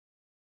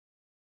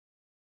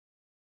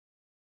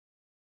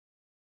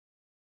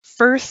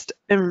first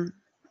and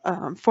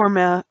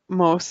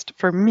foremost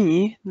for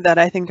me that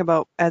I think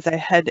about as I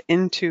head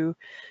into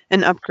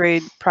an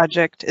upgrade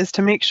project is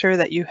to make sure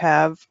that you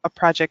have a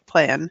project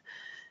plan.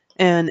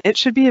 And it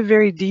should be a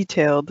very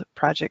detailed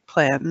project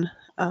plan.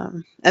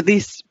 At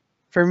least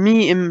for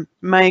me, in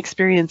my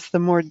experience, the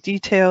more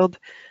detailed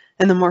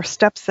and the more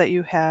steps that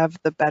you have,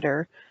 the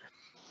better.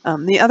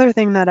 The other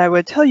thing that I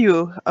would tell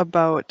you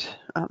about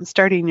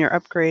starting your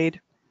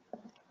upgrade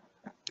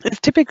is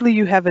typically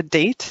you have a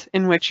date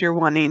in which you're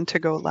wanting to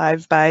go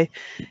live by,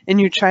 and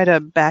you try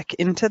to back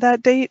into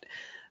that date.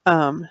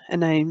 And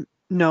I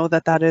know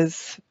that that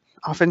is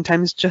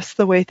oftentimes just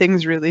the way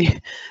things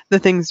really,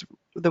 the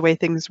way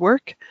things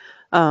work.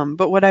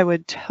 But what I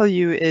would tell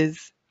you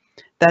is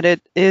that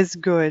it is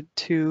good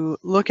to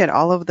look at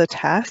all of the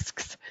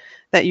tasks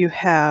that you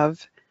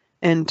have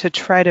and to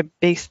try to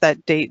base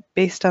that date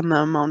based on the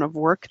amount of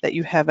work that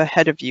you have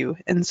ahead of you.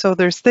 And so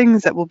there's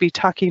things that we'll be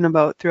talking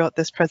about throughout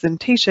this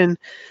presentation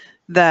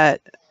that,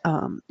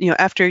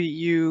 after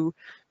you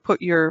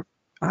put your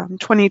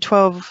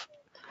 2012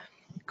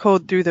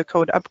 code through the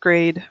code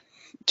upgrade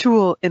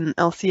tool in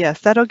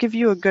LCS, that'll give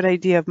you a good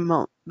idea of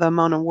the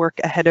amount of work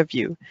ahead of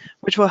you,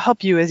 which will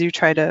help you as you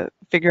try to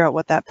figure out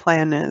what that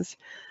plan is.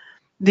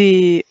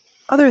 The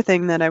other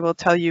thing that I will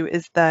tell you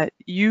is that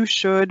you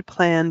should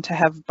plan to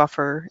have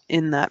buffer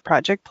in that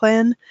project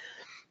plan.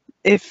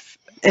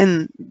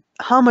 And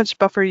how much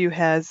buffer you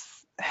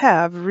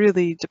have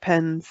really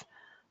depends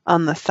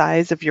on the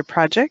size of your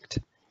project.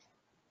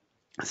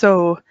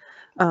 So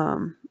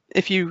I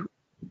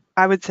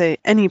would say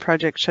any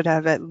project should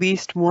have at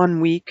least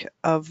 1 week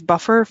of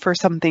buffer for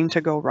something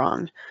to go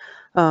wrong.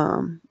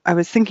 I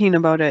was thinking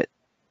about it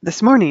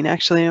this morning,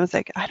 actually. I was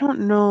like, I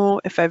don't know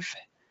if I've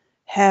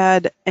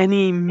had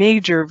any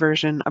major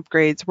version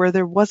upgrades where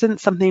there wasn't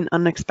something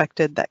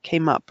unexpected that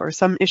came up or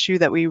some issue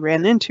that we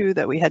ran into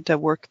that we had to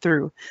work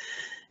through.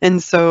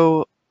 And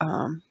so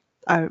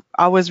I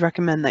always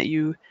recommend that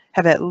you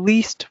have at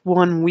least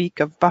 1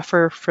 week of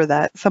buffer for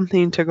that,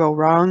 something to go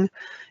wrong.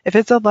 If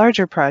it's a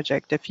larger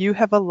project, if you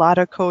have a lot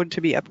of code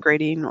to be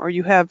upgrading or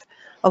you have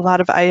a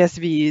lot of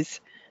ISVs,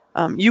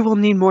 you will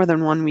need more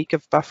than 1 week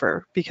of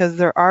buffer because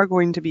there are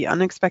going to be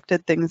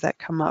unexpected things that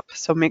come up.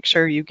 So make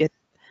sure you get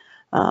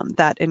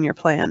that in your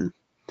plan.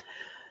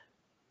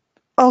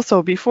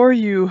 Also, before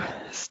you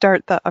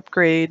start the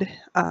upgrade,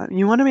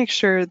 you want to make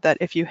sure that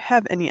if you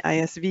have any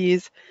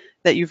ISVs,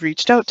 that you've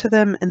reached out to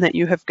them and that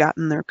you have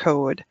gotten their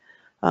code.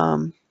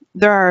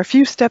 There are a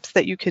few steps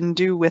that you can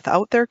do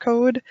without their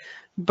code,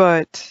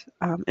 but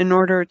in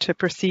order to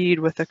proceed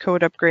with a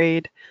code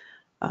upgrade,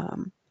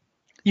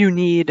 you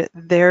need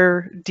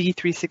their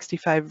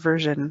D365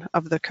 version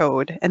of the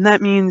code. And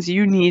that means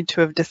you need to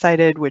have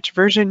decided which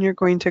version you're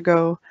going to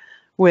go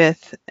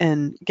with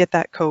and get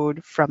that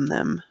code from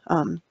them.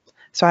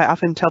 So I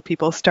often tell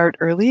people start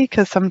early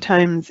because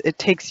sometimes it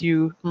takes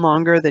you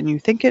longer than you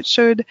think it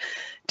should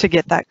to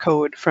get that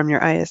code from your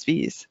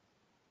ISVs.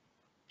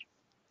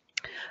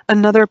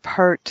 Another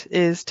part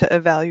is to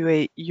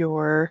evaluate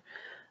your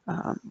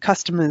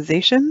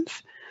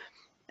customizations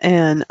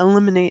and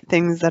eliminate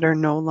things that are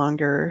no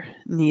longer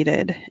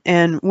needed.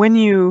 And when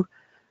you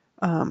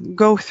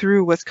go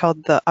through what's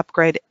called the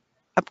upgrade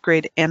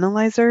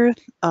analyzer,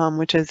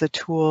 which is a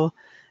tool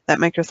that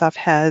Microsoft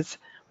has,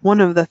 one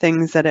of the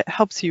things that it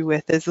helps you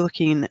with is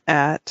looking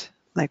at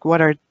like what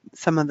are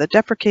some of the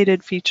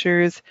deprecated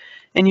features,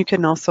 and you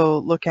can also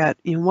look at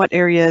what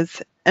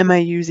areas am I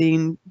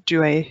using,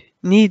 do I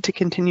need to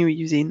continue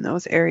using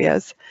those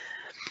areas.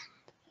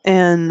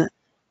 And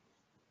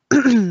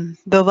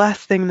the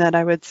last thing that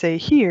I would say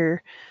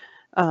here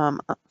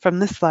from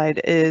this slide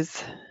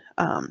is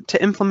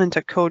to implement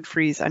a code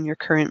freeze on your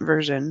current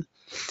version.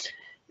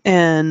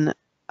 And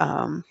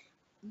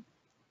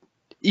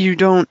you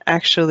don't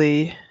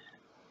actually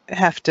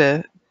have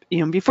to,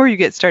 before you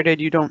get started,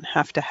 you don't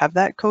have to have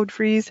that code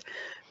freeze.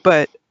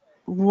 But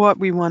what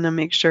we want to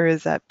make sure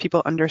is that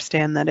people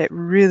understand that it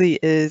really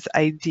is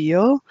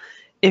ideal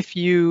if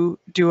you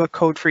do a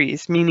code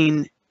freeze,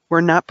 meaning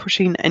we're not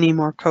pushing any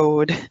more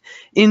code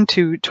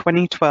into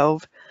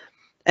 2012.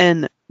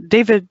 And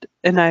David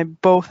and I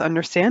both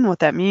understand what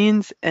that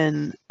means,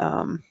 and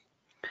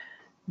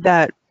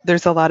that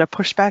there's a lot of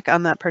pushback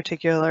on that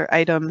particular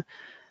item.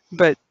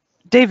 But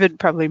David,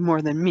 probably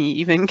more than me,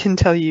 even can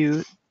tell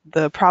you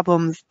the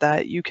problems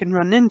that you can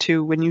run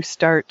into when you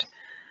start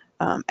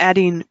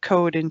adding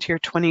code into your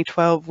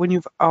 2012 when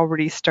you've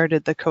already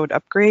started the code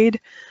upgrade,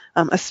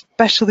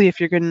 especially if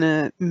you're going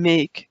to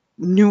make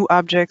new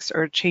objects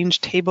or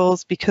change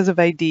tables because of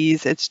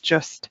IDs.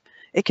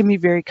 It can be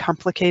very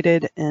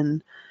complicated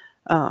and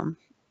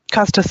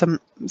cause us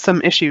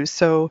some issues.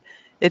 So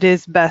it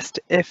is best,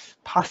 if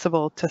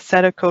possible, to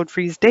set a code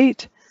freeze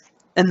date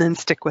and then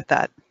stick with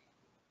that.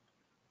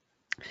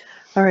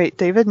 All right,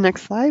 David,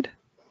 next slide.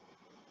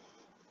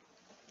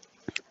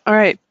 All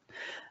right,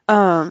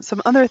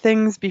 some other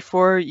things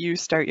before you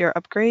start your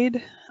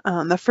upgrade.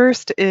 The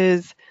first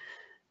is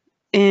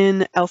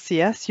in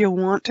LCS, you'll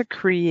want to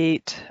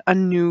create a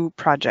new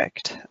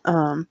project.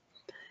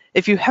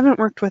 If you haven't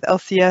worked with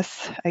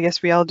LCS, I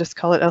guess we all just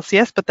call it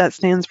LCS, but that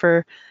stands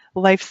for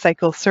Life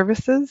Cycle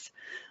Services,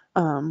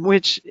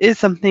 which is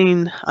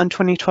something on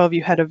 2012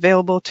 you had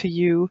available to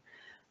you.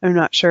 I'm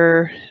not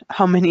sure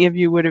how many of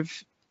you would have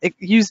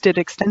used it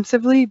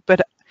extensively,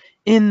 but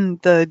in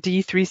the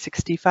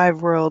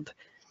D365 world,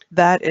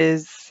 that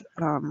is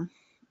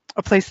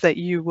a place that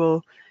you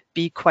will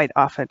be quite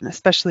often,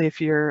 especially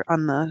if you're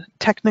on the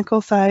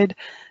technical side.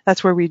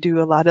 That's where we do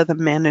a lot of the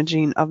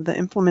managing of the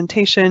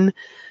implementation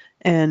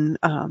and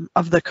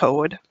of the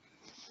code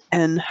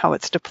and how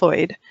it's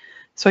deployed.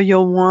 So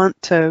you'll want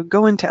to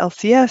go into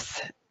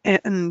LCS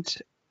and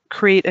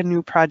create a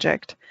new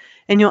project.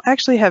 And you'll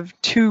actually have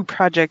two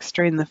projects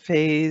during the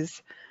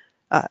phase,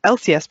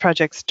 LCS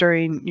projects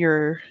during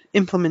your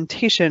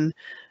implementation,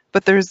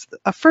 but there's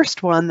a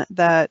first one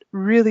that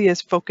really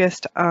is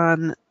focused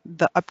on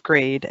the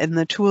upgrade and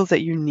the tools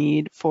that you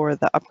need for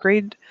the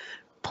upgrade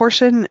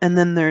portion. And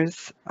then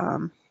there's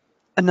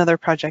another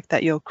project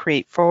that you'll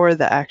create for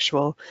the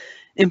actual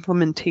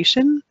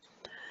implementation.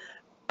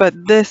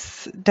 But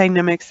this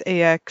Dynamics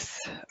AX,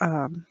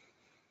 in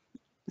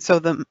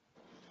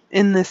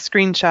this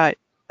screenshot,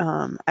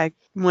 I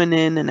went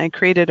in and I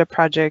created a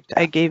project.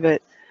 I gave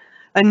it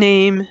a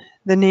name.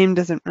 The name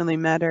doesn't really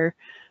matter.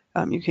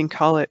 You can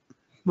call it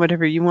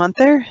whatever you want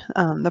there.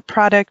 The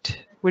product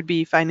would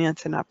be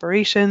finance and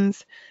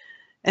operations.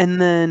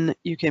 And then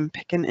you can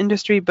pick an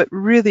industry, but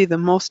really the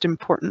most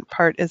important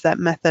part is that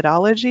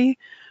methodology,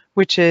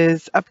 which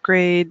is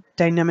upgrade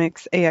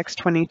Dynamics AX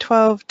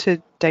 2012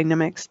 to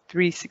Dynamics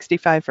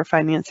 365 for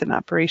finance and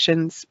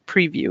operations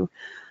preview.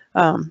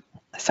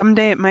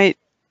 Someday it might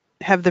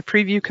have the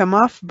preview come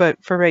off,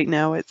 but for right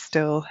now it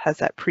still has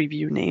that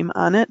preview name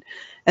on it.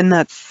 And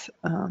that's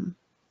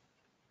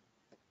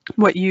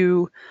what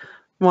you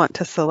want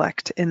to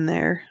select in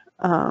there.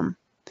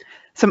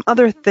 Some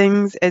other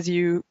things as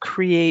you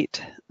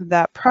create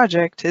that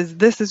project is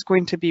this is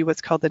going to be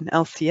what's called an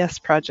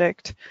LCS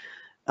project.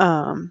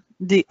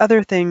 The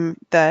other thing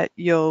that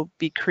you'll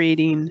be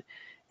creating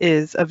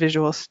is a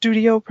Visual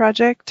Studio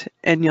project,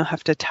 and you'll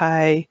have to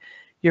tie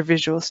your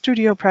Visual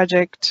Studio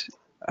project,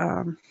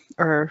 or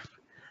I'm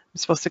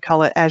supposed to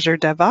call it Azure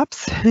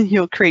DevOps.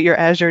 You'll create your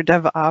Azure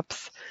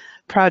DevOps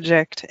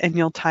project and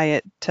you'll tie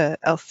it to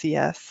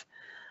LCS.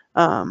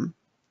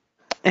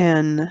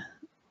 And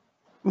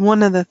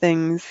one of the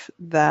things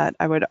that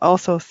I would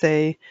also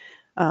say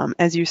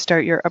as you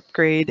start your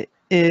upgrade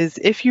is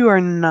if you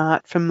are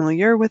not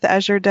familiar with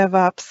Azure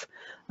DevOps,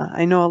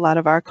 I know a lot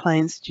of our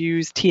clients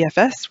use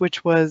TFS,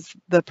 which was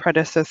the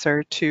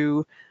predecessor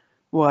to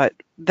what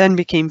then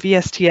became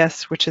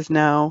VSTS, which is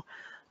now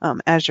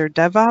Azure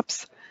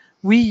DevOps.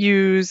 We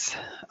use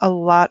a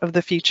lot of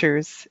the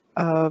features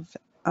of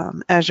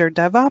Azure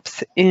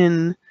DevOps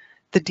in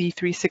the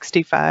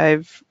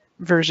D365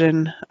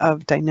 version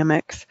of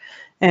Dynamics,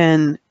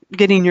 and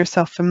getting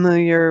yourself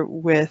familiar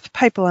with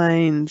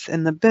pipelines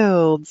and the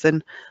builds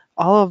and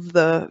all of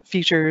the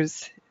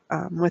features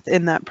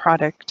within that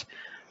product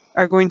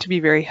are going to be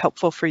very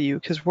helpful for you,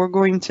 because we're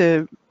going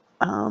to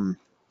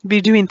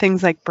be doing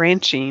things like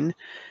branching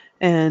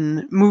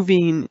and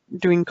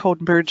doing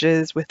code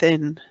merges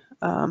within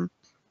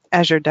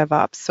Azure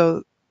DevOps.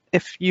 So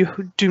if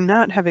you do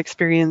not have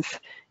experience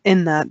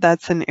in that,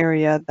 that's an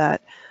area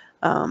that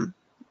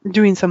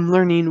doing some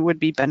learning would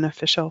be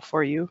beneficial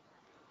for you.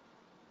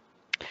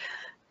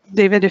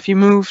 David, if you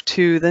move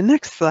to the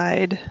next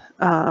slide,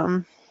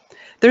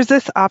 there's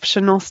this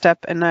optional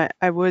step, and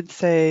I would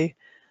say,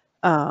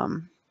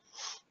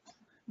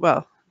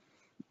 well,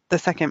 the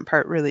second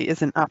part really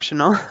isn't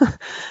optional.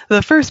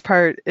 The first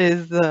part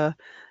is the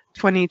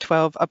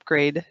 2012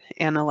 Upgrade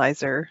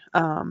Analyzer.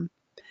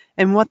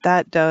 And what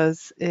that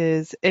does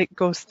is it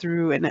goes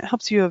through and it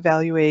helps you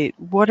evaluate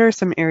what are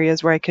some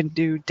areas where I can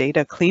do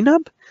data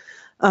cleanup.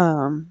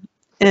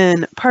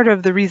 And part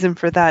of the reason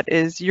for that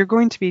is you're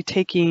going to be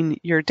taking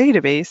your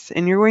database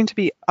and you're going to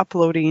be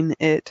uploading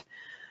it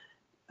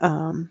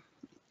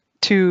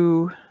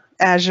to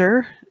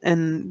Azure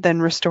and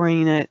then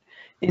restoring it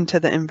into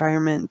the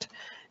environment.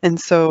 And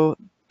so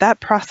that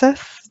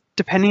process,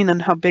 depending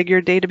on how big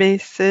your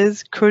database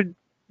is, could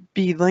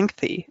be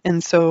lengthy.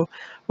 And so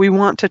we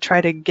want to try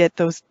to get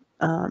those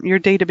your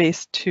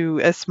database to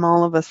as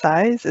small of a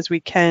size as we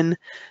can,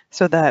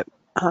 so that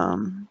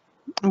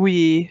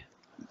we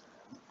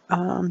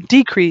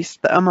decrease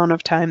the amount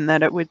of time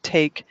that it would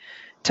take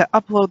to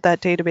upload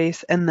that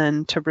database and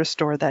then to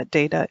restore that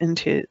data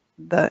into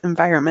the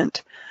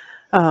environment.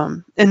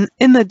 And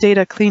in the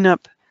data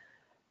cleanup,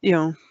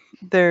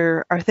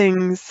 there are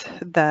things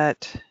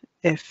that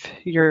if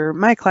you're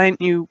my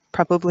client, you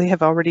probably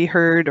have already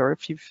heard, or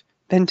if you've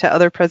been to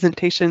other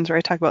presentations where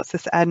I talk about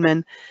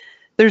sysadmin,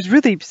 there's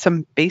really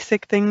some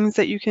basic things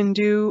that you can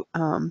do,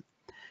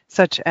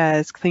 such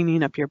as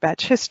cleaning up your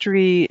batch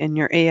history and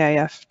your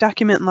AIF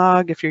document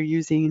log if you're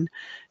using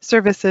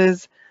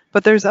services.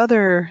 But there's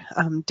other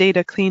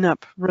data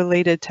cleanup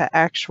related to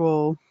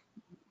actual,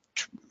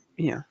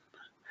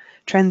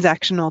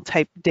 transactional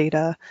type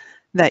data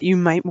that you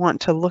might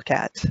want to look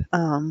at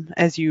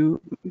as you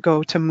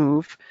go to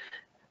move.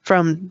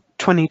 from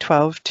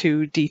 2012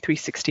 to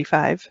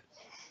D365.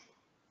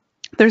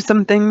 There's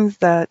some things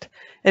that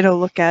it'll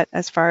look at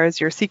as far as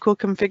your SQL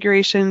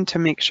configuration to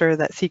make sure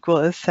that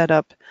SQL is set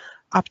up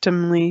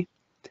optimally.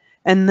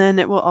 And then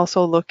it will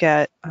also look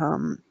at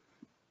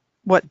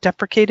what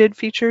deprecated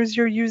features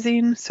you're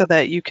using so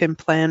that you can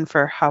plan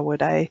for how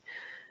would I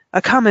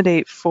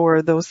accommodate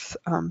for those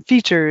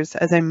features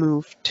as I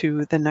move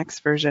to the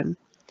next version.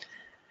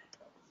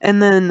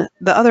 And then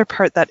the other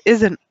part that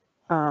isn't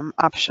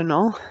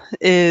optional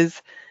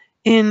is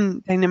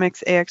in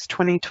Dynamics AX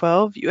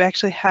 2012, you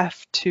actually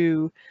have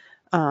to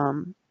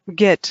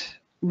get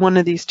one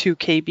of these 2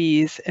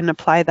 KBs and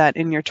apply that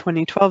in your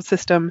 2012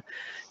 system,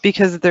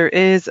 because there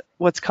is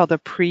what's called a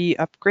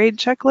pre-upgrade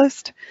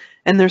checklist,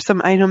 and there's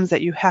some items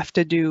that you have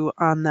to do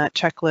on that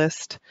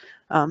checklist.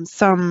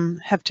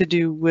 Some have to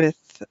do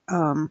with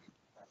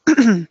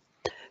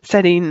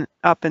setting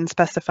up and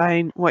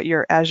specifying what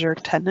your Azure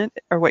tenant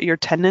or what your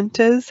tenant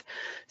is,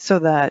 so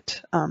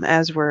that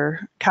as we're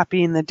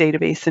copying the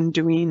database and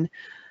doing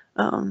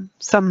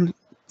some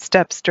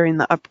steps during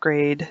the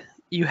upgrade,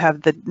 you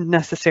have the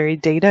necessary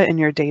data in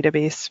your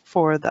database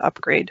for the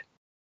upgrade.